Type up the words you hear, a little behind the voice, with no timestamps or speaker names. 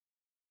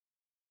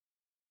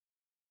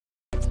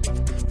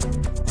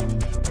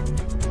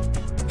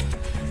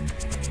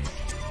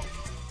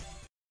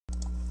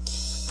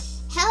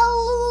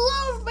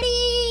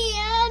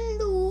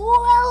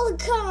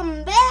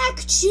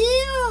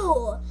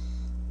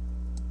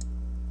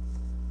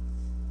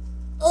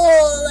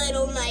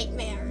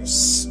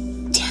Littlenightamrs.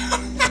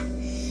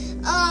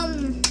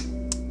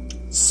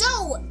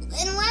 So,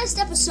 in the last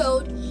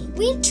episode,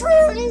 we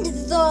turned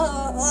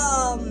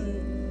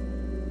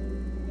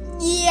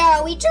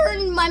we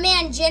turned my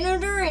man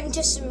Janitor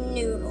into some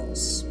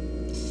noodles.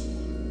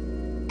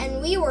 And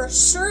we were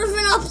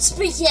serving up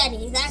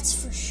spaghetti,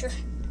 that's for sure.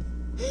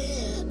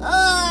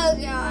 Oh,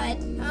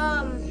 God.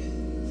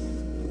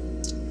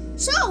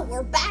 So,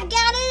 we're back at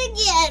it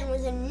again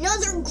with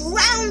another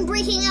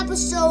groundbreaking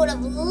episode of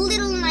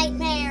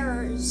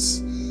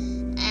Littlenightamrs.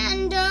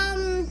 And,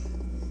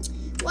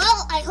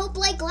 well, I hope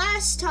like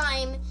last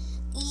time,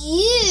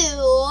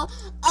 you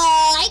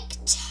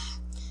liked,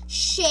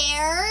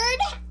 shared,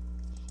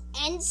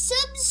 and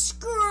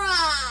subscribed.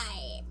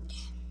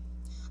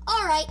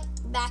 Alright,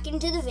 back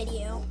into the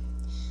video.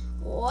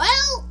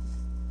 Well,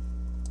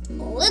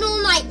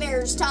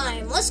 Littlenightamrs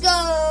time. Let's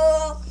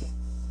go!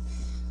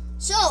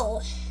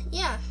 So,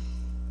 yeah.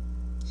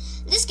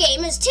 This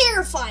game is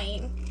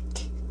terrifying.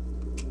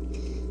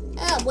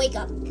 Wake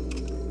up.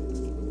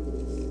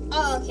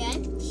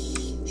 Okay.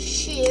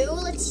 Shoo,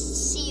 let's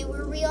see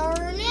where we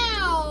are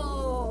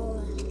now.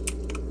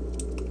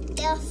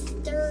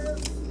 After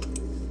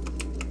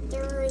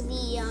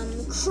the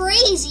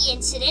crazy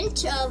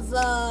incident of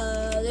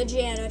the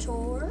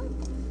janitor.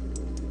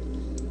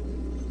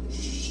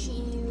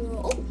 Shoo.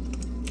 Oh.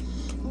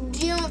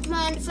 Don't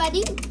mind if I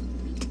do.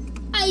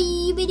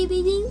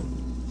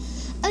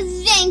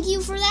 Thank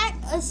you for that,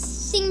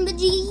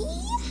 Simbaji.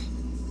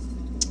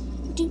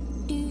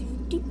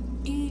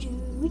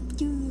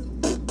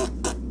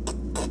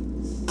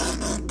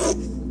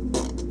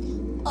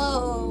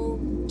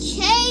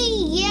 Okay,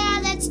 yeah,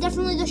 that's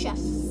definitely the chef.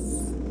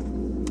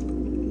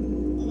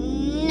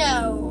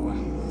 No.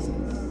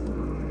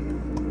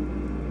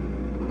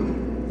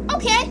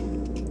 Okay.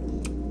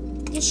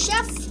 The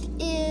chef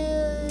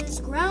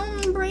is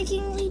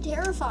groundbreakingly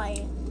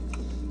terrifying.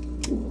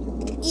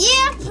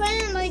 Yep,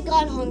 and I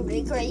got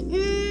hungry. Great.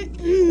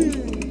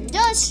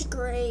 That's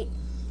great.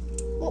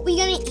 What we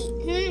gonna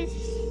eat?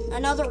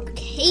 Another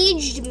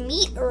caged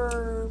meat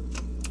or...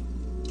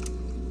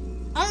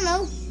 I don't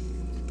know.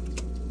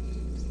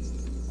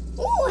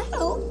 Oh,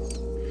 hello.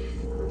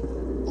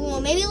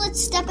 Well, maybe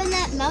let's step in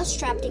that mouse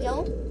trap to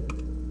go.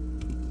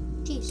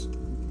 Jeez,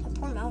 that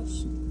poor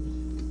mouse.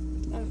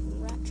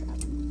 Rat trap.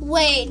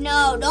 Wait,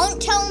 no,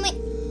 don't tell me.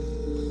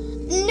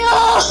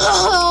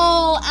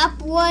 No!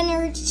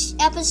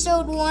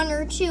 Episode 1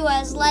 or 2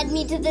 has led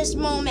me to this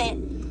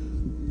moment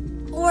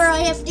where I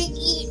have to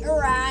eat a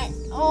rat.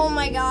 Oh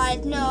my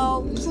God,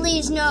 no.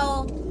 Please,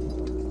 no.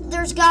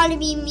 There's gotta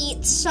be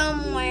meat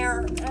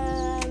somewhere.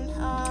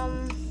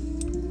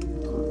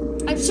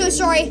 I'm so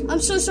sorry. I'm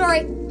so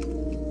sorry.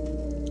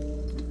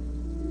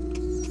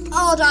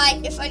 I'll die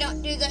if I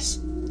don't do this.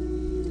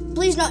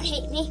 Please don't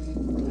hate me.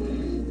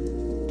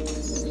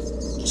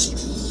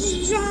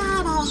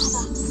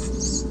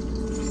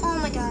 Oh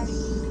my God.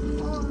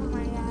 Oh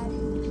my God.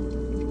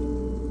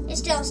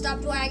 His tail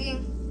stopped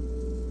wagging.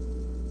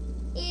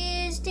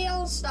 His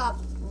tail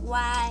stopped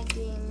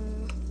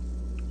wagging.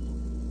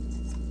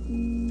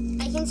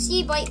 I can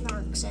see bite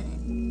marks in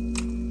it.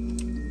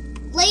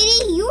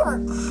 Lady, you are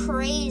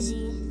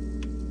crazy.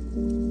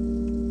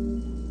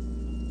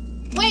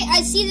 Wait,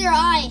 I see their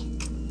eye.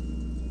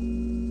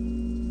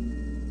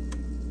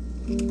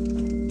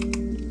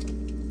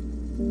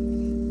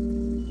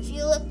 If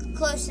you look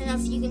close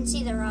enough, you can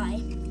see their eye.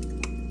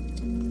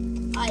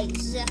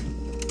 Eyes.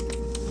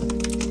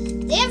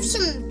 They have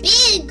some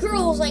big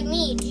curls like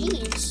me.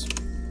 Jeez.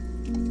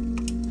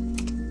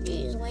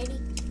 Jeez, lady.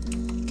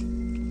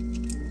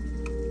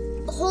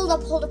 Hold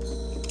up, hold up,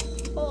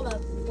 hold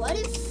up.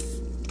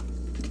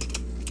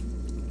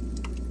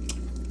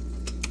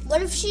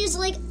 What if she's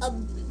like a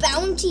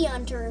bounty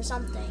hunter or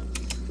something?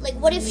 Like,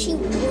 what if she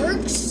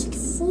works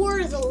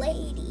for the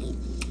lady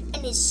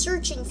and is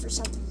searching for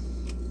something?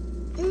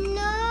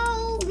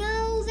 No,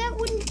 that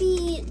wouldn't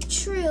be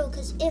true,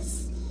 because if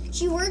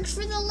she worked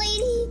for the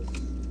lady,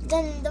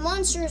 then the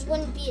monsters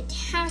wouldn't be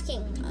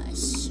attacking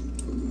us.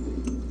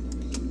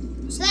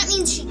 So that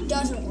means she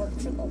doesn't work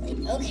for the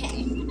lady.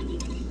 Okay.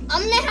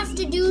 I'm gonna have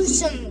to do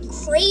some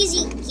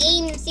crazy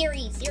game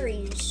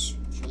theories.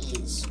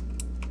 Jeez.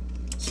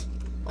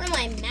 What am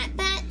I, Matt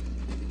Bat?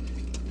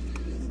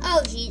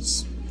 Oh,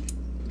 jeez.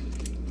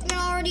 I can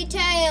already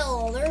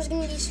tell. There's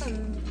gonna be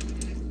some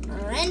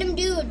random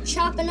dude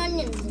chopping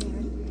onions in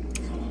there.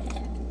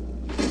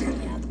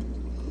 Yep.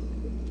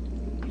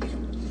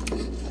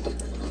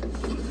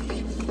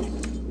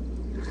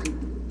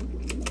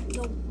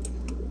 Nope.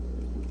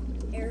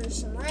 There's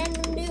some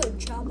random dude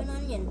chopping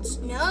onions.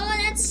 No,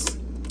 that's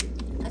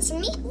some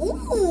meat.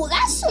 Ooh,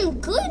 that's some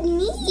good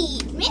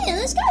meat. Man,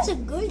 this guy's a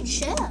good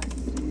chef.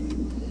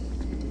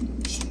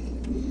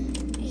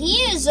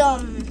 He is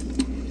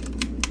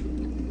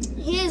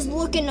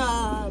looking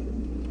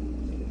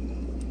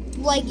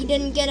like he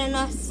didn't get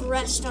enough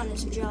rest on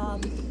his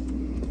job.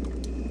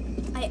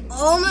 I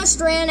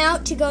almost ran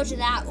out to go to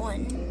that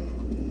one.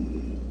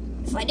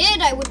 If I did,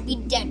 I would be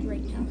dead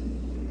right now.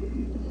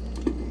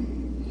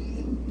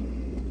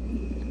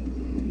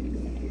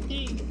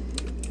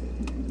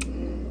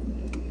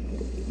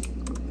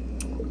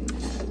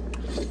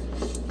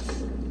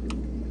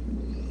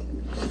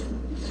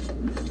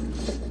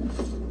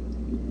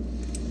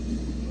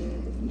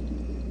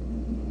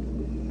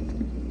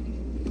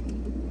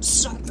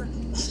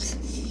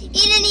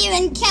 He didn't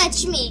even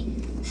catch me.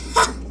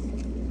 Ha!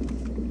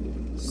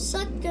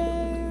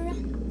 Sucker.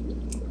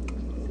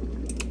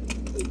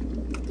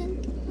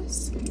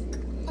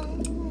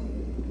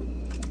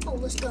 Oh,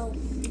 let's go.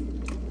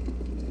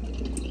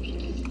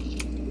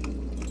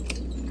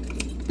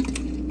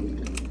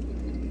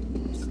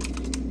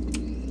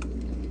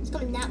 It's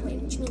coming that way,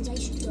 which means I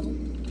should go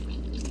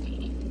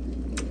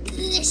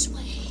this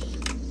way.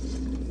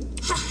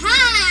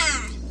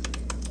 Ha-ha!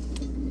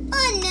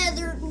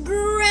 Another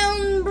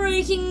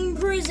groundbreaking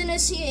prison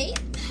escape.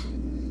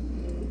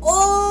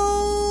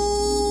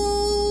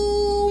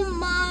 Oh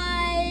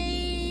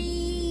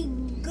my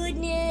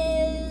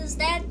goodness,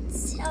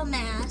 that's a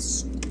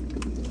mess.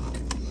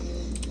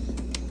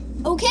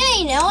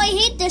 Okay, now I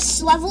hate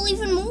this level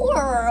even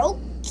more.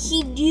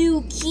 Okie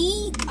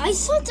dokie. I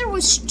thought there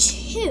was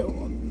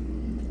two.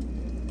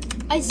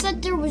 I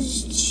thought there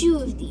was two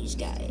of these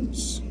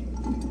guys.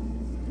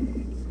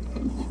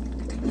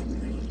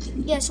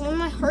 Yeah, so when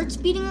my heart's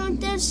beating like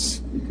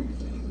this,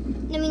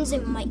 that means they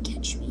might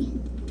catch me.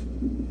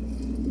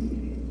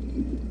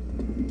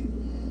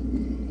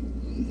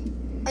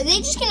 Are they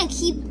just gonna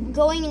keep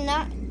going in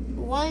that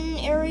one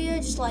area,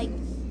 just like,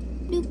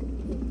 doop?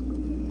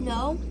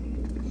 No.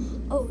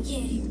 Oh yeah,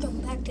 you're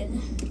going back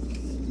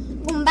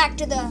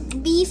to the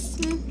beef.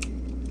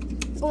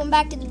 Going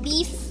back to the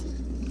beef.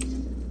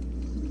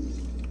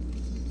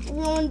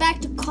 We're going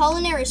back to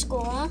culinary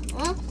school, huh?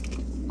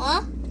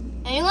 Huh?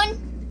 Anyone?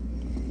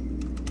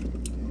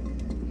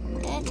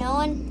 No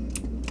one?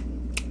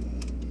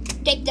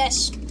 Take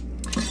this.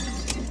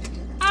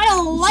 I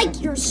don't like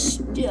your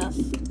stuff.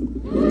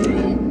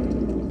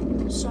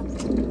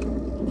 Sucker.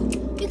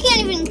 You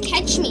can't even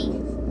catch me.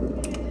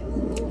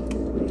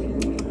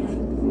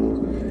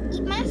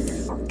 Eat my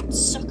fart,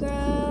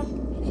 sucker.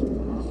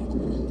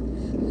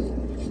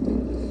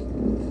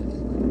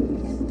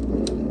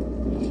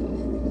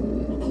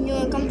 You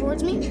wanna come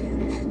towards me?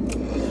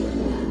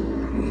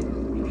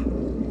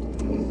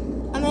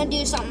 I'm gonna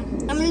do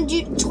something. I'm gonna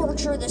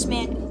torture this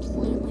man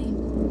completely.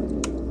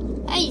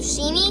 Hey, you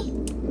see me?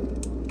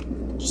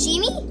 You see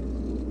me?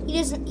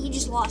 He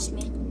just lost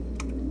me.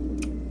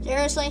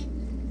 Seriously?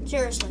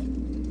 Seriously.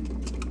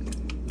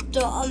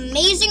 The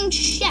amazing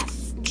chef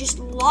just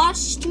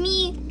lost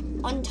me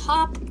on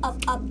top of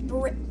a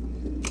brick.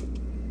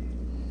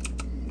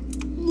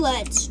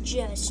 Let's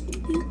just...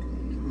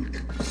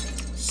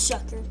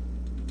 Sucker.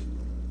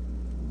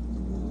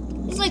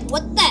 He's like,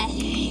 what the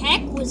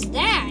heck was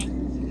that?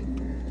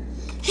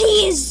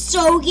 He is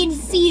so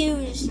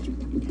confused.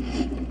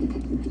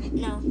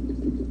 No.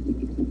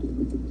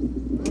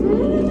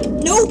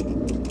 Nope.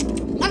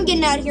 I'm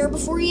getting out of here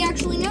before he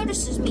actually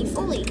notices me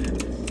fully.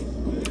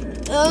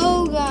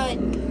 Oh god.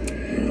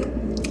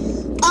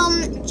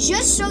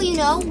 Just so you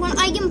know, when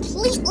I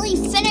completely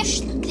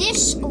finish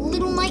this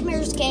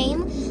Littlenightamrs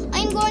game,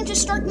 I'm going to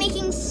start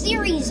making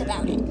theories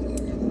about it.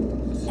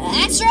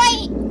 That's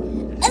right.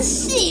 A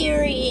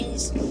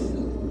series.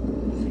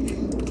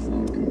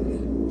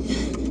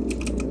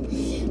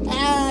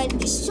 It'd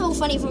be so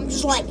funny if I'm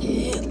just like,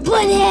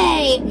 but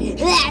hey,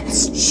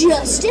 that's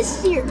just a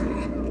theory.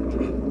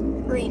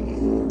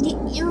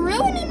 You're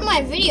ruining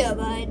my video,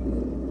 bud.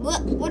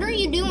 What are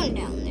you doing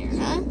down there,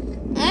 huh?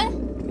 Huh?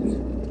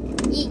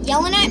 You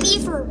yelling at me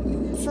for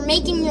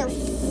making your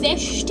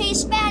fish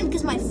taste bad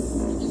because my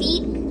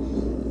feet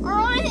are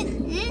on it?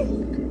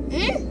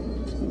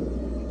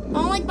 I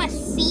don't like my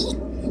feet.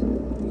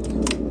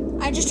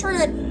 I just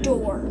heard a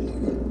door.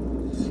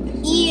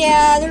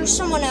 Yeah, there's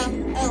someone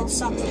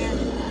else up there.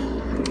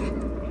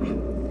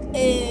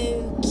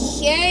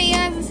 Okay, I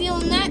have a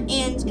feeling that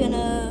Anne's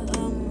gonna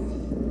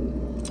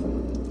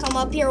come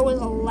up here with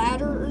a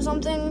ladder or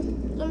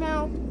something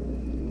somehow.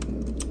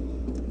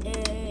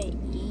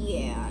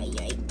 Yeah,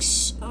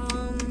 yikes.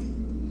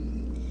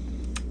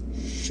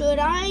 Should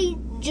I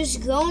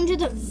just go into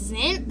the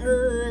vent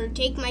or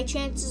take my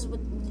chances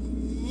with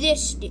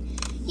this dude?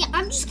 Yeah,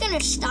 I'm just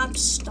gonna stop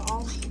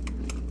stalling.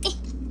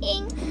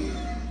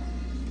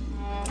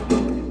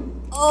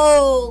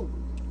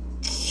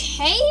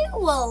 Okay,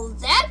 well,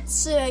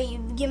 that's a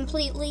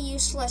completely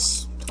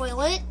useless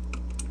toilet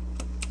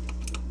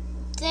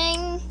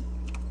thing.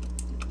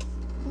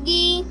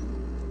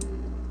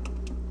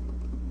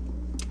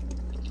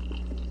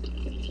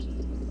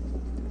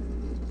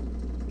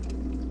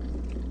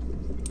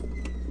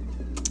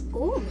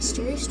 Oh,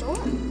 mysterious door.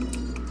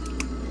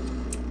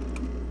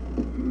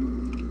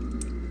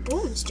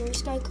 Oh,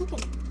 mysterious guy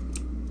cooking.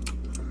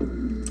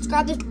 Let's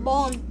grab this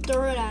ball and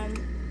throw it at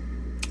him.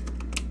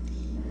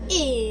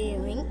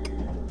 Wink.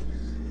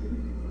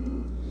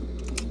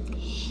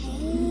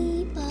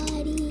 Hey,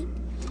 buddy.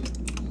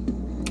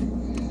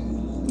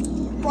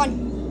 Run.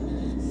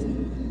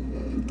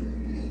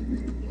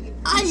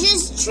 I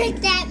just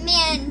tricked that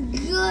man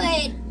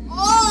good.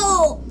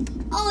 Oh,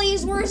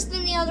 he's worse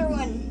than the other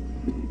one.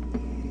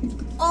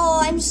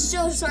 Oh, I'm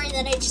so sorry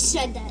that I just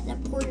said that.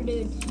 That poor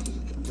dude.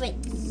 But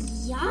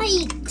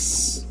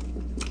yikes.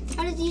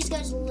 How did these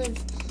guys live?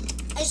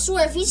 I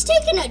swear, if he's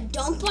taking a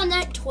dump on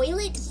that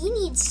toilet, he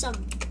needs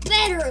some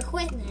better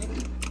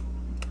equipment.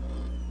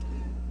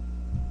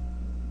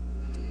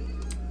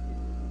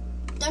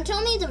 Don't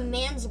tell me the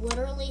man's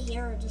literally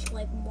here just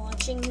like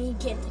watching me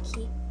get the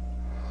key.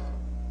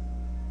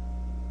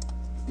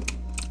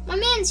 My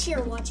man's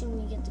here watching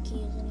me get the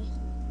key, isn't he?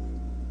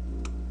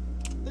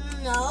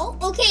 No.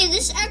 Okay,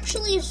 this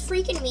actually is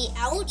freaking me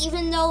out,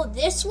 even though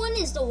this one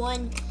is the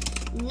one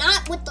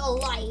not with the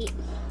light.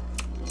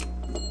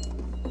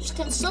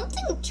 Can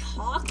something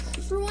talk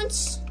for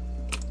once?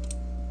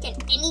 Can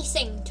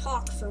anything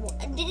talk for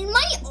once? Did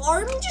my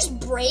arm just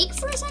break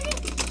for a second?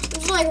 It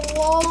was like,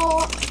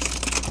 whoa.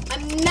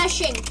 I'm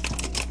meshing.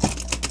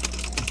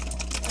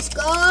 Let's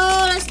go.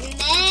 Let's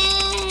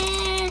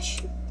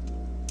mesh.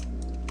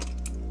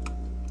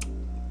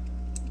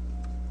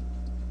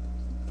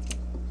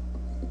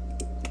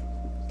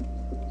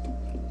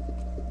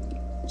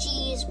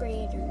 Cheese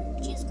grater.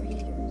 Cheese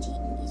grater.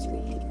 Cheese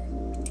grater.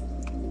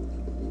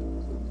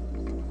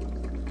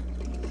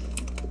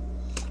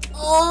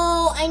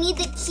 Oh, I need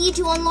the key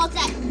to unlock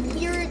that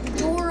weird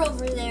door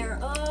over there.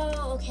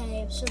 Oh,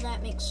 okay. So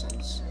that makes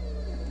sense.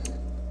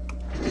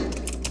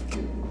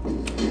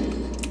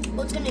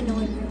 Oh, it's gonna know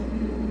I'm here.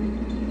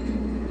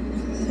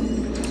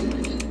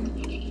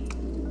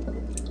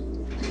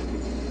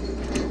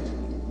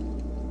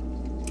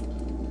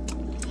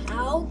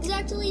 How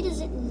exactly does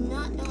it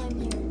not know I'm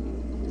here?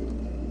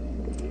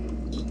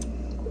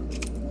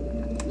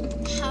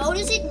 How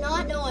does it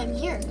not know I'm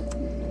here?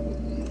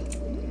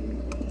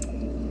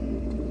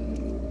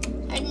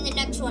 Hide in the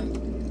next one.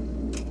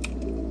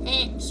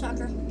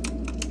 Sucker.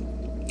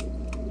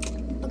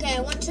 Okay, I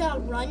want to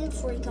run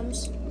before he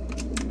comes.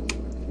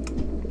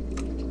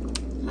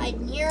 Hide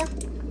in here,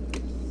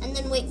 and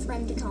then wait for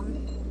him to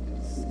come.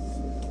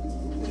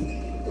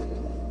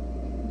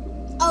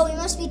 Oh, he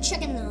must be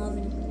checking the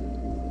oven.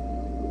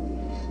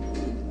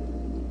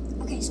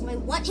 Okay, so I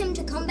want him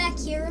to come back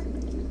here,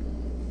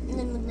 and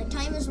then when the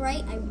time is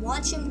right, I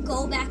watch him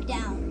go back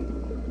down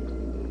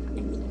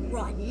and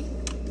run.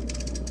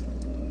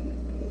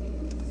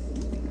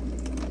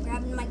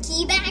 Grabbing my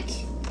key back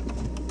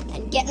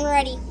and getting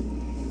ready.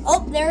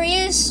 Oh, there he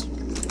is.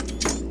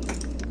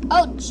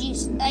 Oh,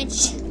 jeez. I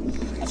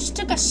just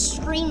took a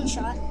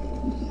screenshot.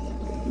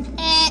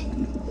 Okay.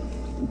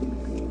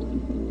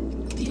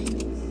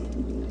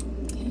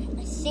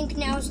 I think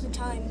now's the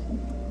time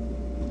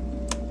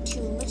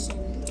to listen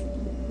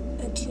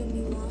to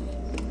me whine.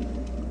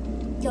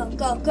 Go,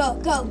 go, go,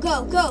 go,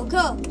 go, go,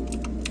 go.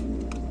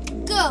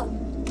 Go.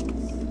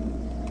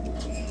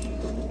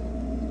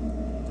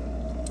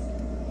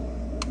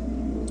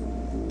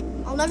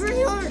 I'll never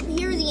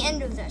hear the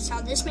end of this,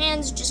 how this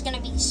man's just gonna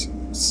be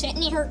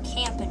sitting here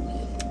camping me.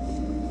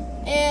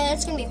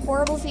 It's gonna be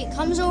horrible if he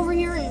comes over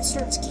here and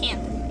starts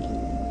camping me.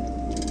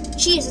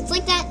 Jeez, it's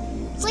like that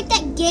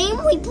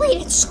game we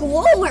played at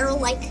school where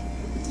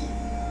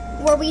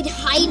we'd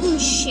hide in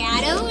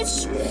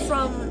shadows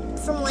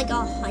from like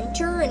a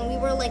hunter, and we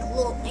were like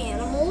little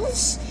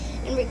animals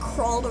and we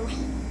crawled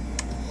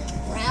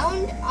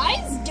around.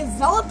 I've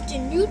developed a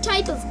new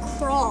type of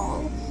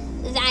crawl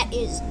that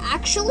is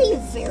actually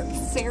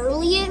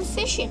fairly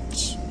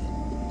efficient,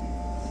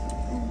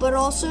 but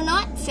also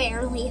not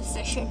fairly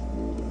efficient.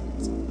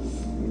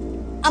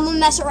 I'm gonna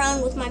mess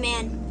around with my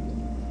man.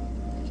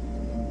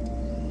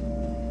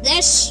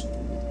 This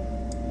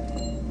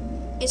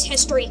is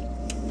history.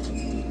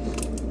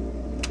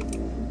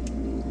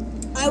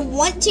 I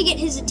want to get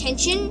his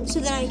attention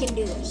so that I can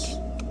do this.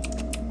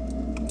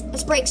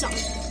 Let's break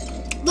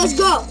something. Let's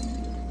go.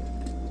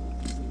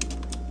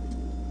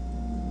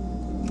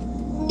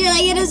 Did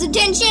I get his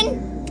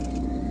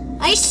attention?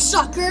 I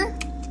sucker.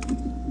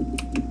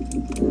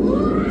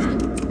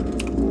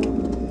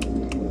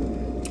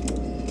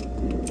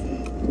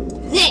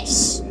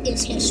 This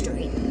is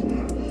history.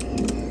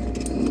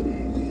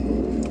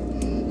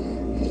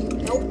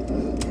 Nope.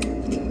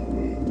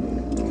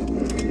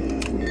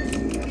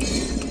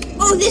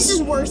 Oh, this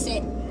is worth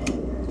it.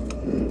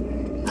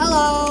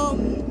 Hello.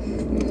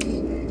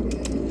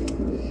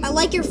 I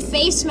like your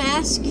face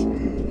mask.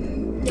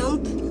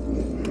 Dump.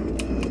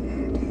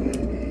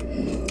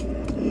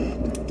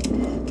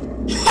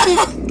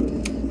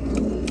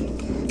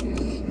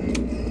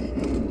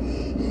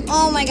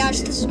 Oh my gosh,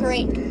 this is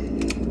great.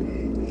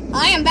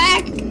 I am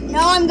back. No,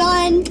 I'm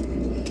gone.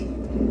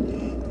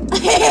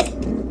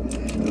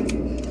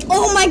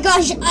 Oh my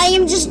gosh, I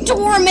am just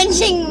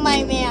tormenting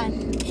my man.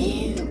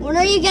 When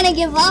are you gonna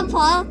give up,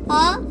 huh?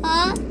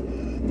 Huh?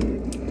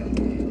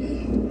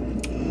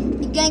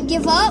 You gonna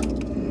give up?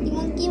 You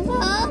won't give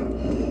up?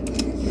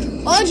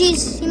 Oh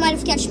jeez, he might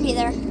have catched me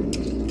there.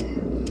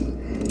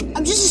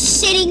 I'm just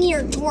sitting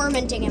here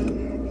tormenting him.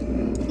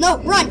 No,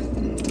 run!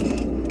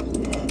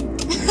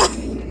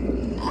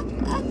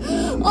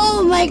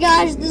 Oh my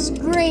gosh, this is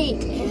great.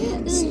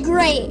 This is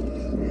great.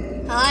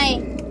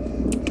 Hi.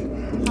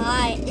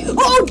 Hi.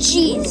 Oh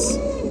jeez!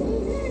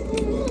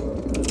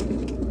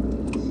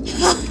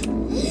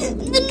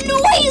 The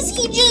noise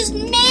he just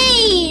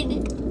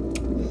made!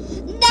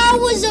 That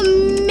was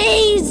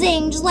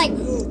amazing! Just like...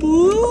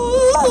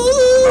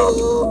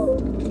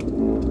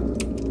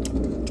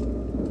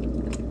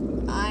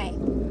 Hi.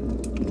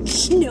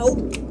 Nope.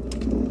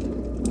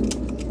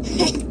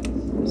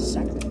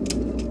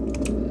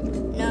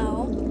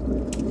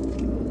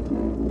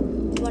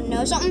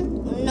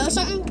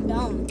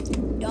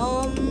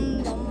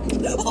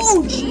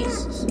 Oh,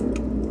 Jesus.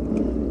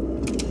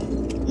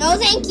 No,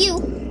 thank you.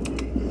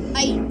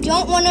 I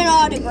don't want an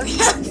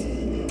autograph.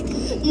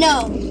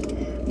 No.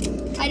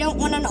 I don't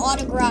want an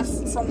autograph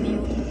from you.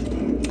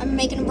 I'm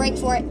making a break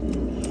for it.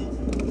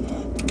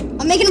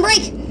 I'm making a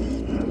break.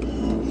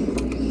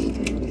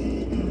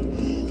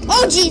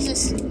 Oh,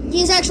 Jesus.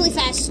 He's actually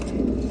fast.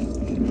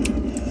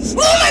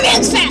 Oh, my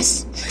man's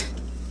fast.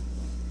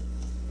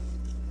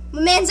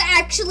 My man's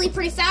actually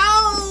pretty fast.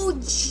 Oh,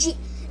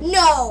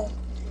 no.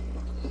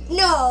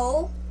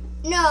 No.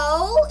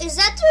 No. Is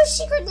that their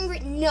secret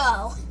ingredient?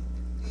 No.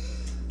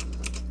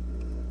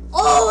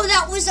 Oh,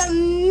 that was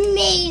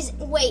amazing.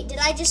 Wait, did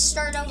I just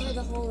start over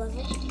the whole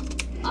level?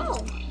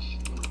 Oh.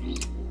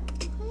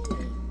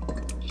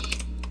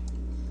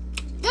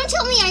 Don't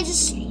tell me I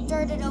just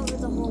started over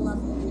the whole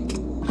level.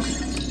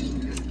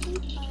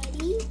 Hey,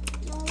 buddy.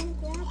 I want to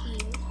grab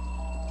you.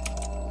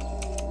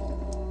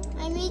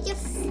 I made you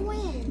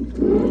friend.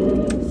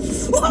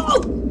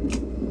 Whoa!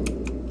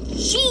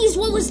 Jeez,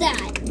 what was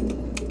that?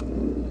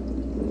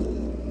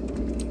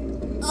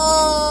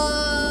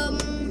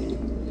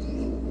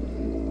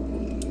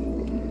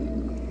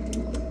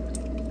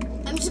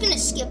 I'm just gonna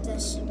skip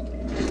this.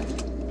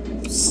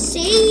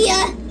 See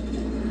ya!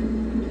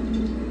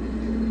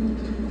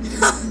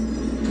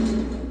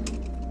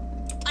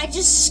 I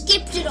just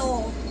skipped it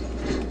all.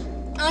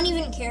 I don't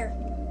even care.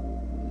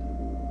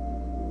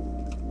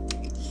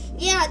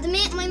 Yeah,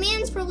 my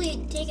man's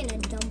probably taking a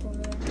dump over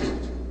there.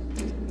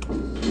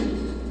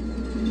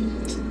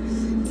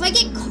 If I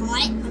get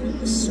caught, I'm gonna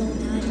be so mad.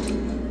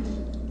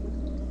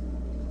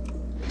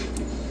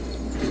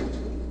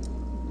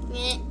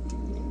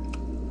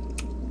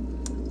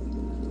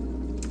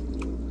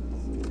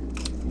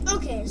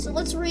 Okay, so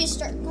let's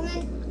restart. Come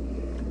on.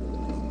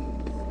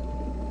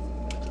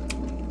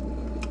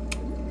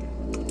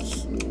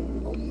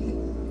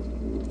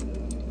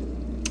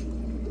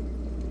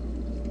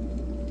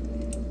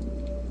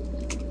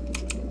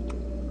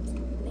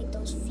 Make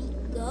those feet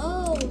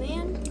go,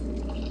 man.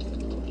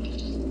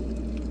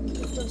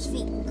 Make those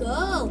feet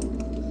go.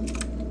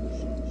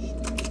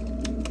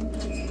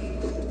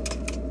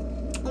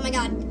 Oh my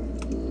God.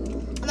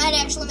 I might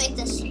actually make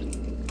this.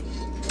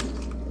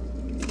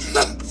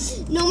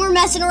 No more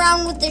messing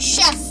around with the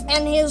chef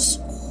and his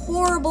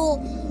horrible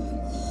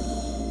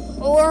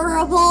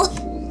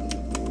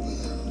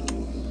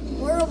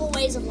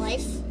ways of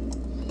life.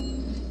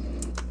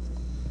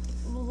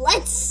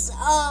 Let's,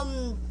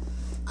 I'm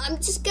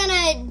just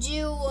gonna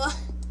do,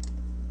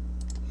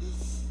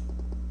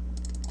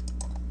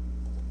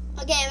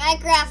 okay, my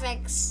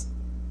graphics.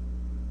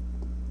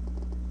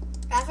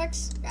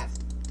 Graphics?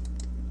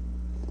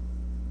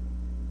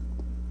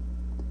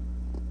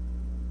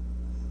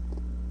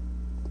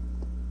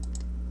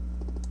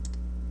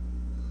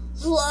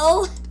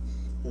 Low,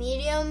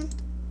 medium,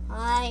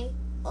 high,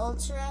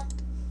 ultra,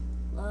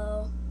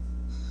 low.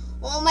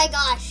 Oh my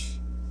gosh.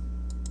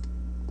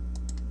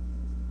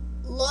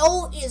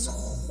 Low is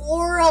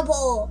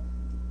horrible.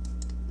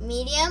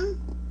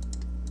 Medium.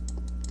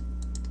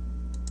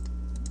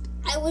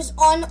 I was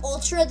on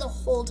ultra the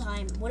whole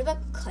time. What about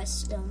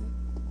custom?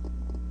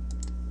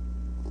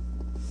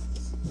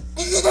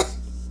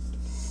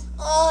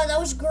 Oh, that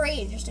was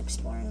great, just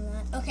exploring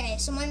that. Okay,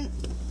 so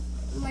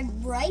my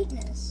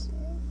brightness.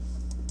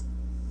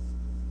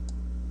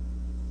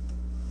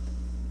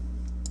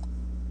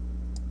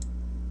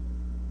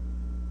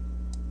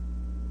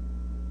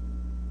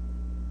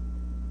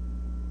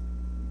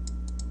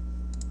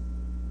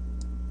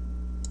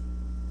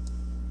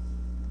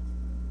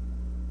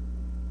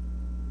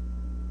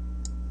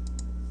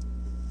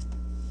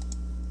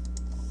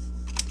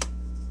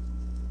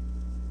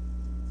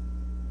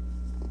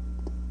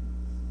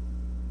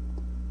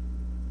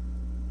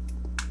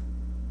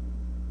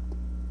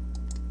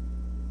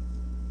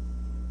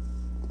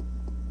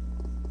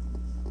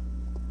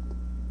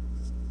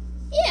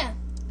 Yeah,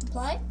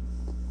 apply.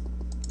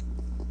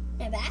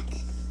 And back.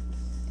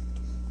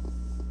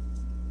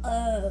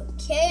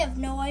 Okay, I have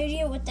no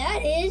idea what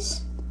that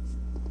is.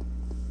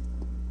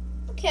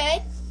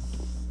 Okay.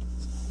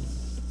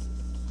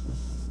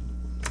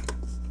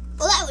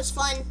 Well, that was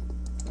fun.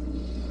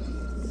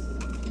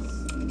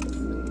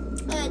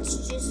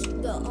 Let's just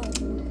go.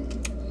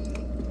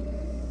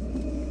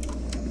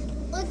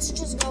 Let's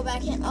just go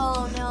back in.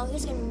 Oh no,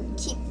 he's gonna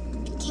keep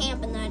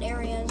camp in that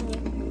area, isn't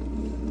he?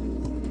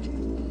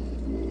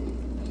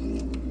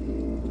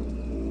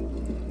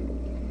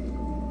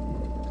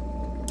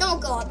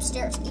 Don't go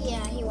upstairs.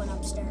 Yeah, he went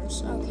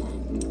upstairs. Okay.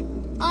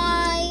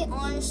 I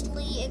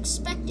honestly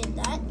expected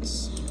that.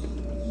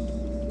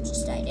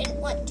 Just I didn't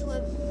want to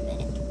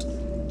admit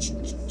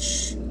it.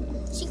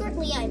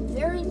 Secretly, I'm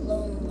very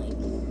lonely.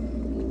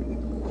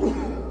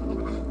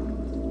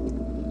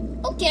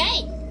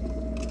 Okay.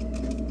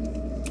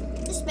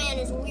 This man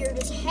is weird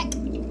as heck.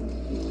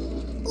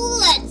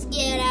 Let's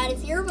get out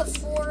of here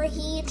before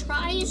he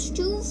tries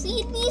to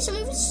feed me some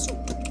of his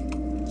soup.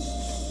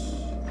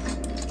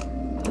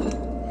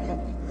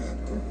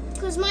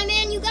 Because, my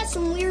man, you got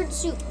some weird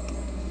soup.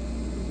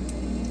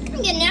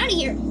 I'm getting out of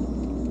here.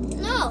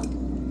 No.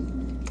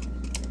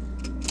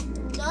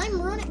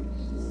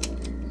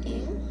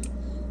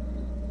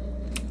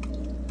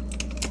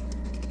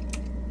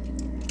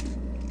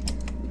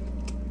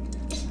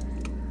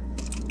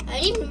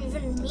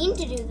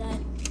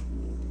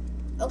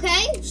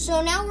 Okay,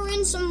 so now we're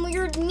in some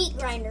weird meat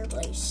grinder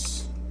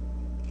place.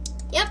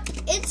 Yep,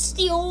 it's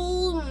the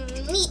old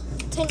meat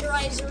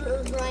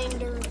tenderizer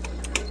grinder.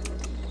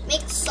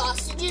 Makes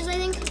sausages, I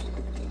think.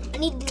 I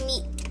need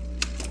meat.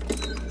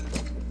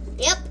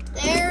 Yep,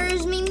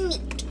 there's me meat.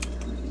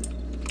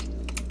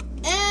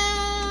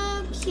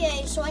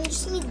 Okay, so I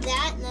just need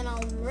that, and then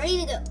I'm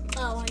ready to go.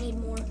 Oh, I need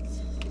more.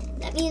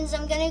 That means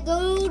I'm gonna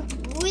go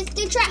with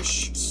the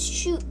trash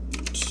chute.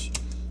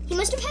 He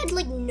must have had,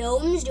 like,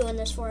 gnomes doing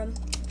this for him.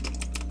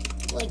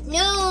 Like,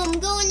 gnome,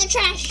 go in the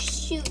trash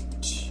chute.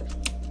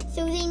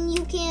 So then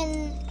you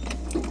can,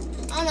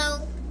 I don't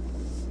know,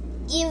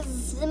 give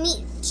the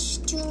meat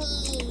to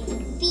me.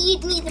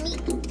 Feed me the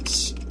meat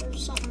or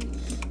something.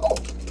 Oh,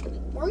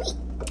 more meat.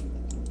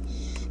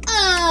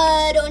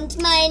 Don't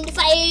mind if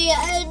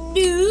I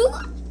do.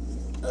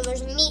 Oh,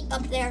 there's meat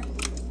up there.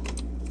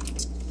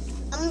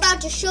 I'm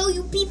about to show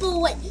you people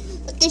what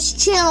this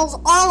channel's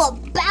all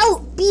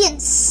about. Being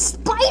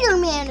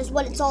Spider-Man is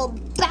what it's all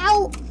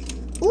about.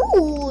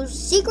 Ooh,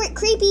 secret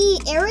creepy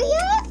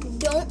area?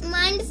 Don't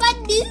mind if I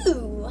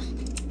do.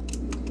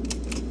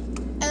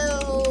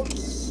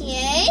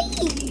 Okay,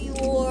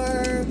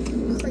 you're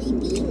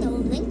creepy.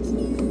 No, thank you.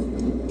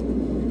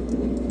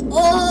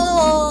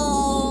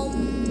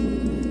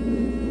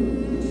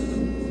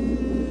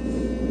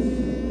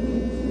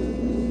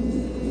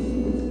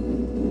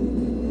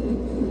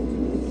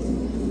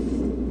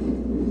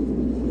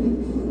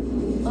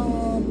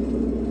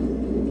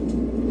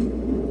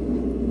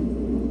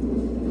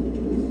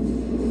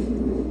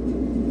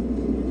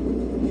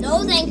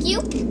 No, thank you.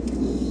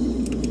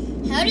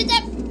 How did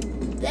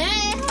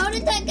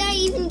that guy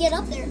even get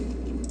up there?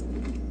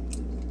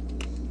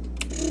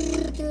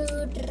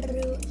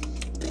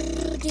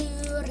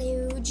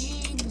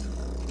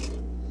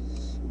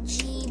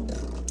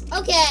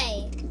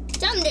 Okay,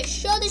 time to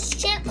show this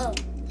channel.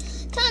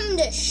 Time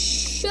to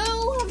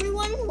show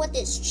everyone what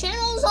this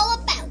channel is all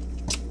about.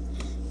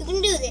 You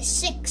can do this,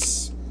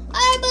 6.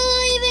 I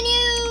believe in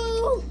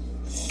you.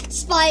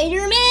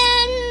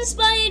 Spider-Man,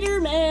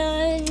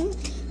 Spider-Man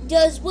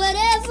does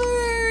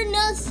whatever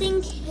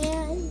nothing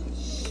can.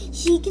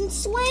 He can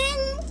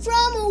swing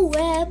from a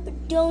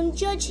web. Don't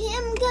judge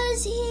him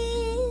 'cause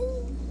he's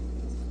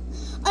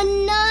a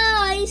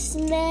nice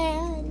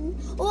man.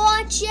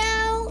 Watch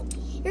out.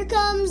 Here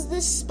comes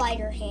the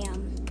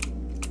Spider-Ham.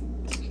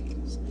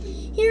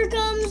 Here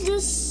comes the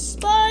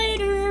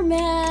Spider-Man.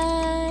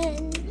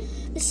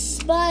 The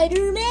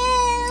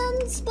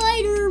Spider-Man,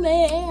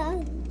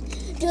 Spider-Man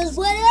does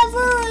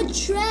whatever a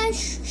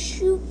trash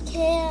chute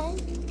can.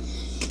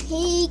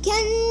 He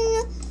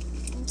can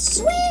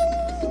swing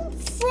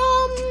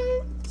from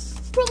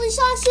probably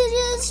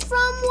sausages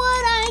from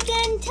what I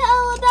can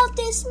tell about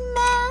this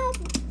map.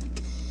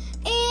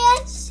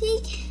 Yes, he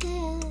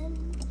can.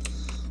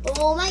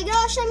 Oh my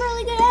gosh, I'm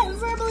really good at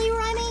verbally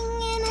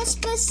rhyming in a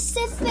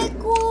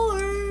specific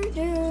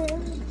order.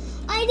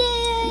 I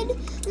did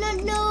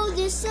not know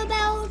this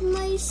about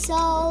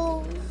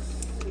myself.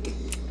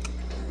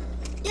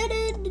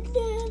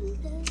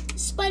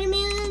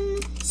 Spider-Man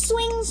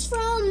swings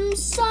from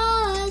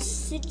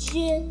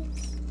sausages.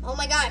 Oh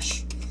my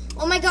gosh.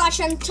 Oh my gosh,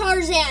 I'm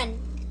Tarzan.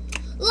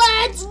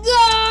 Let's go!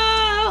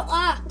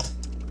 Ah.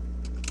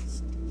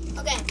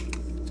 Okay.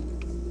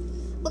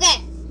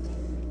 Okay.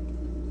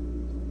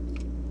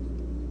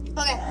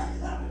 Okay.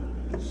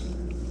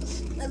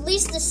 At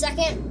least the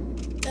second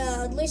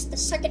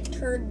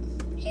turd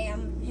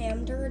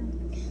ham turd.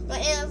 But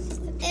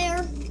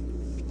air.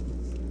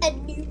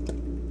 Adoop.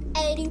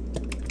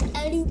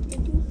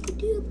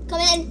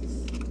 Come in.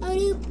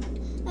 Adoop.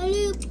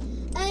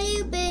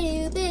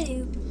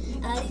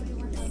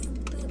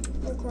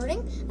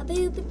 Recording.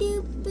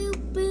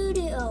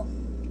 Oh.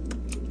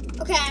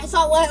 Okay, I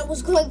thought I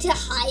was going to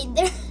hide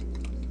there.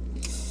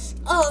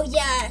 Oh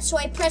yeah, so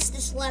I press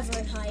this lever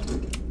and hide.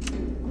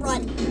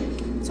 Run.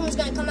 Someone's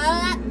gonna come out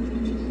of that.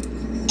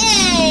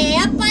 Hey,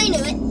 yep, I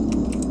knew it.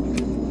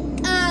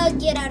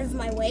 Get out of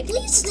my way,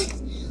 please.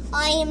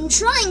 I am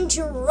trying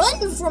to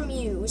run from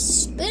you,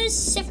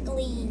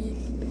 specifically.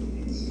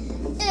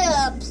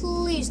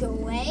 Please go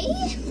away.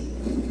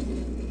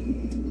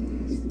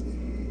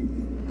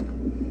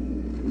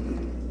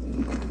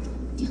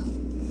 Tell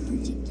her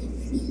to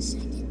give me a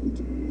second.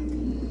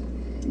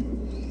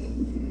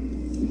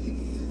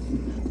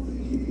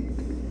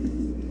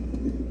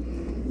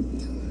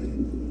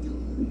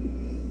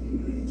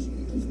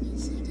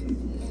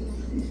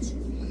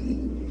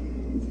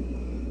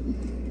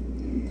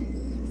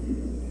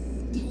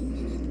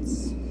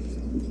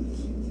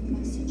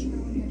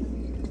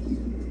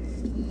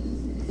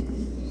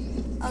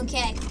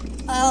 Okay,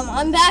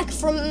 I'm back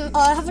from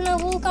having a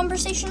little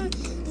conversation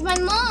with my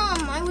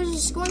mom. I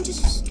was going to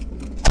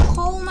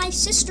call my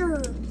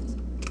sister.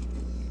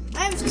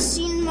 I haven't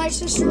seen my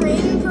sister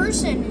in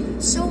person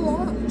in so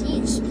long,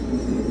 jeez.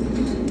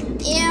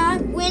 Yeah,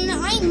 when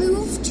I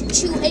moved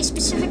to a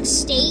specific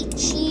state,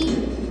 she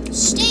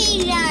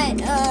stayed at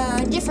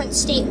a different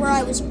state where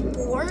I was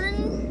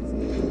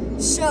born.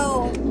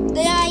 So,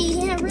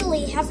 I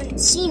really haven't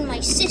seen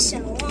my sis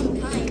in a long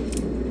time.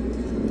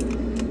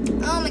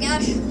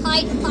 gosh.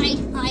 Hide.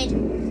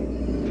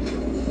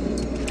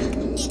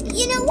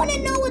 Want to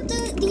know what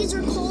these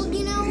are called,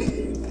 You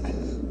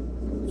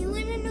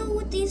want to know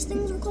what these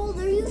things are called?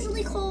 They're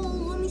usually called,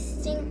 let me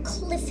think,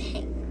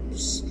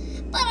 cliffhangers.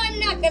 But I'm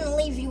not going to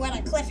leave you at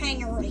a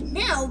cliffhanger right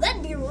now.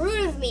 That'd be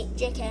rude of me.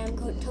 JK, I'm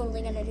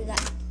totally going to do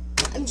that.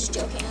 I'm just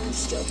joking. I'm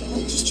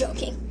just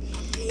joking.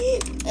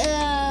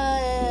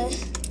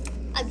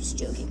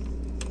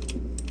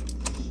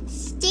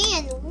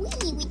 Stan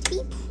Lee would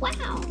be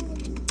proud.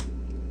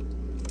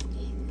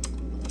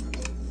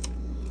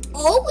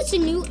 Oh, it's a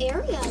new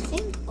area, I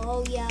think.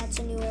 Oh, yeah, it's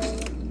a new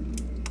area.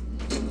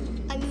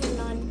 I'm moving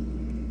on.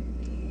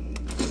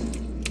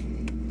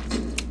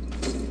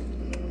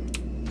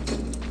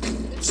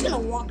 I'm just gonna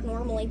walk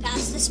normally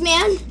past this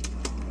man.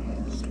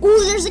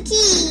 Ooh, there's a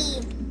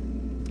key.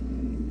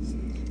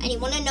 And you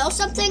wanna know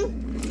something?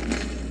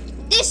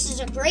 This is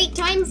a great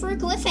time for a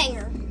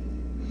cliffhanger.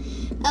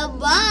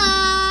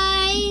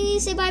 Bye.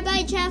 Say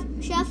bye-bye, Cheff.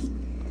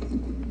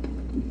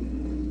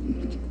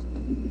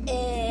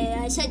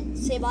 I said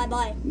say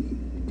bye-bye.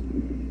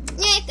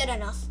 Yeah, good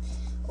enough.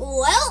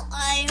 Well,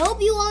 I hope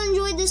you all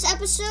enjoyed this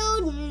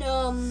episode. And,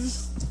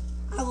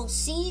 I will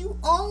see you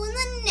all in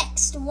the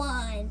next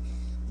one.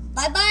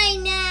 Bye-bye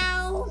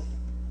now.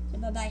 Say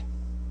bye-bye.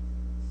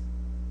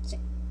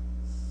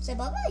 Say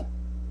bye-bye.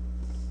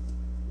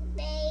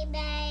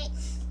 Bye-bye.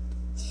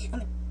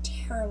 I'm a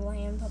terrible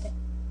hand puppet.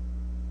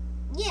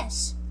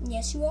 Yes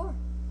you are.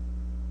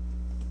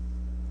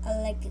 I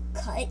like a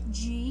cut,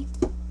 G.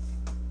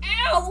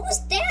 Ow, what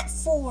was that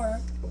for?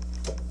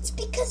 It's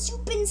because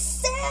you've been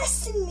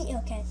sassing me.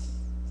 Okay.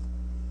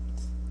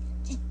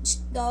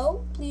 Just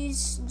go.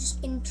 Please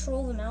just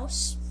control the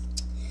mouse.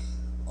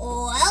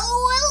 Well.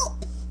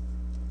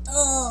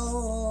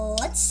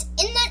 Let's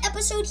end that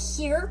episode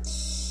here.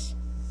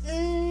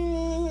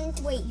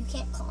 Wait, you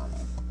can't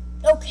comment.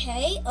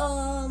 Okay,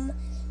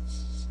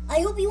 I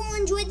hope you all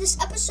enjoyed this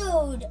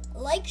episode.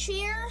 Like,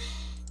 share,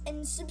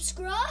 and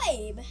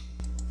subscribe.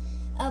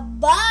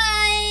 Bye.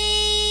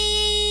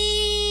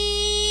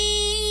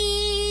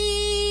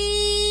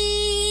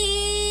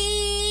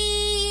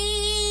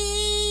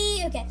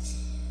 Okay.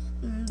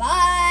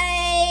 Bye.